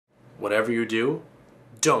whatever you do,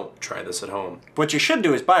 don't try this at home. What you should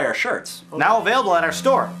do is buy our shirts. Okay. Now available at our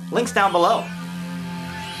store. Links down below.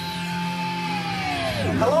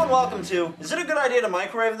 Hello and welcome to Is It a Good Idea to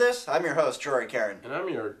Microwave This? I'm your host, Jory Caron. And I'm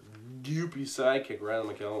your goopy sidekick,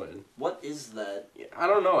 Riley McIlwain. What is that? I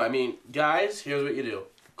don't know. I mean, guys, here's what you do.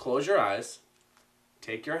 Close your eyes,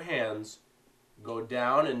 take your hands, go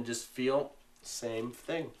down and just feel the same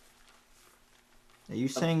thing. Are you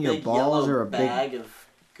saying your balls are a bag of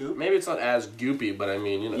goop? Maybe it's not as goopy, but I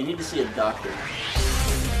mean, you know. You need to see a doctor.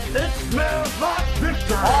 It smells like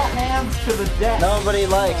victory! All hands to the deck. Nobody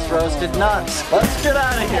likes roasted nuts. Let's get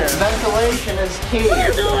out of here. Ventilation is key. What are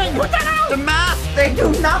you doing? What the hell? The mask, they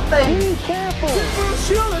do nothing. Be careful. Tinfoil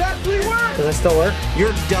shield, it actually works. Does it still work?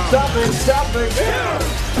 You're dumb. Stop it.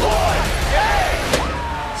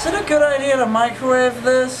 Is it a good idea to microwave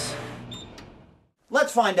this?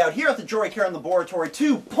 Let's find out here at the Jory Caron Laboratory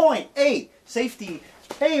 2.8 safety.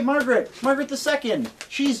 Hey, Margaret the second.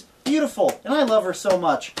 She's beautiful, and I love her so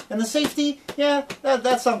much. And the safety, yeah,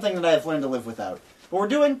 that's something that I've learned to live without. But we're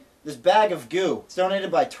doing this bag of goo. It's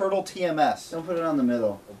donated by Turtle TMS. Don't put it on the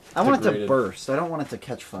middle. I want it to burst. I don't want it to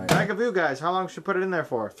catch fire. Bag of goo, guys. How long should we put it in there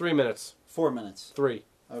for? 3 minutes. 4 minutes. 3.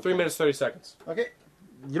 Okay. 3 minutes, 30 seconds. Okay.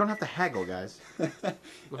 You don't have to haggle, guys.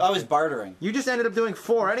 I was bartering. You just ended up doing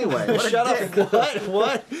 4 anyway. What Shut up.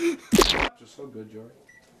 What? Just so good, Jory.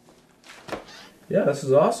 Yeah, this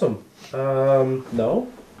is awesome. No?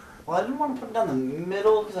 Well, I didn't want to put it down the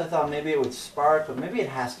middle because I thought maybe it would spark, but maybe it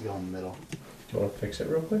has to go in the middle. Do you want to fix it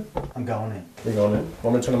real quick? I'm going in. You're going in?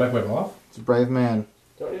 Want me to turn the microwave off? It's a brave man.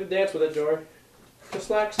 Don't need to dance with it, Jory. Just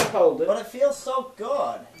relax and hold it. But it feels so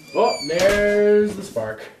good. Oh, there's the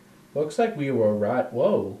spark. Looks like we were right.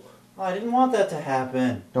 Whoa. Oh, I didn't want that to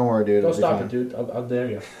happen. Don't worry, dude. Don't stop it, dude. I'll dare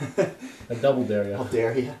you. I double dare you. I'll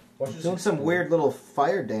dare you. Doing some weird little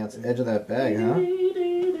fire dance at the edge of that bag, huh?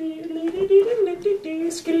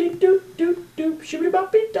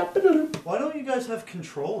 Why don't you guys have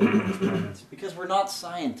control over these moments? Because we're not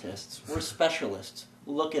scientists. We're specialists.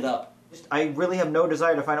 Look it up. I really have no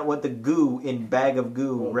desire to find out what the goo in bag of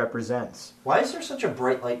goo represents. Why is there such a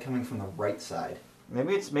bright light coming from the right side?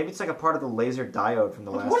 Maybe it's like a part of the laser diode from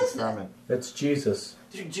the last experiment. It's Jesus.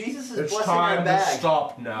 Dude, Jesus is It's blessing our time bag. to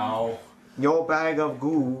stop now. Your bag of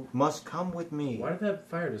goo must come with me. Why did that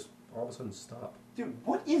fire just all of a sudden stop? Dude,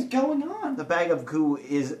 what is going on? The bag of goo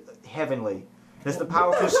is heavenly. It has the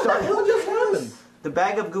power to start. What just happened? The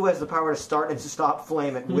bag of goo has the power to start and to stop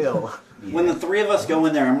flame at will. When the three of us go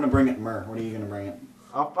in there, I'm going to bring it myrrh. What are you going to bring it?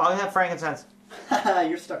 I'll have frankincense.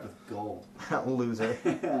 You're stuck with gold. Loser.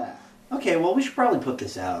 Okay, well, we should probably put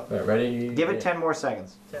this out. All right, ready? Give it 10 more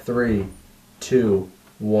seconds. 3, 2,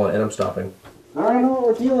 1, and I'm stopping. I don't know what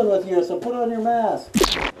we're dealing with here, so put on your mask.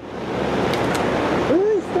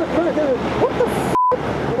 What the f***?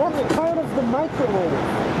 That's part of the microwave.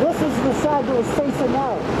 This is the side that was facing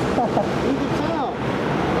out. You can tell.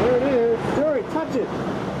 There it is. Jory, touch it.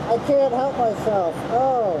 I can't help myself.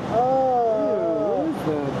 Oh. Ew, what is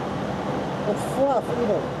that? It's fluff. Eat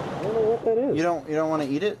it. I don't know what that is. You don't want to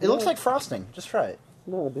eat it? It looks like frosting. Just try it.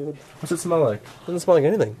 No, dude. What's it smell like? Doesn't smell like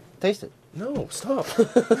anything. Taste it. No, stop.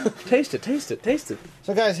 Taste it, taste it, taste it.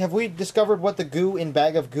 So guys, have we discovered what the goo in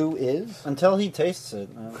bag of goo is? Until he tastes it.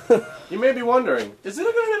 You may be wondering, is it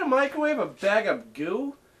a good idea to microwave a bag of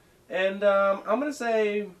goo? And I'm going to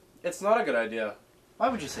say it's not a good idea. Why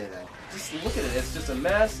would you say that? Just look at it. It's just a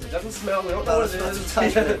mess. It doesn't smell. We don't know No, what it it's not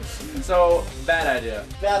is. touch it. So, bad idea.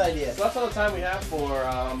 Bad idea. So that's all the time we have for...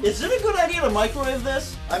 Is it a good idea to microwave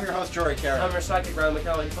this? I'm your host, Jory Caron. I'm your sidekick, Riley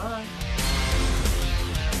McIlwain. Bye.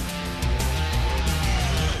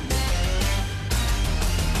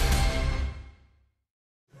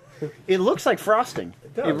 It looks like frosting.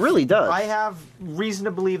 It does. It really does. I have reason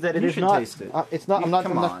to believe that it You is should not. taste it. It's not.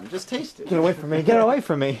 Come on, just taste it. Get away from me! Get away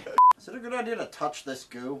from me! Is it a good idea to touch this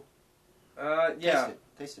goo? Yeah. Taste it.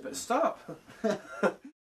 Taste it. But stop.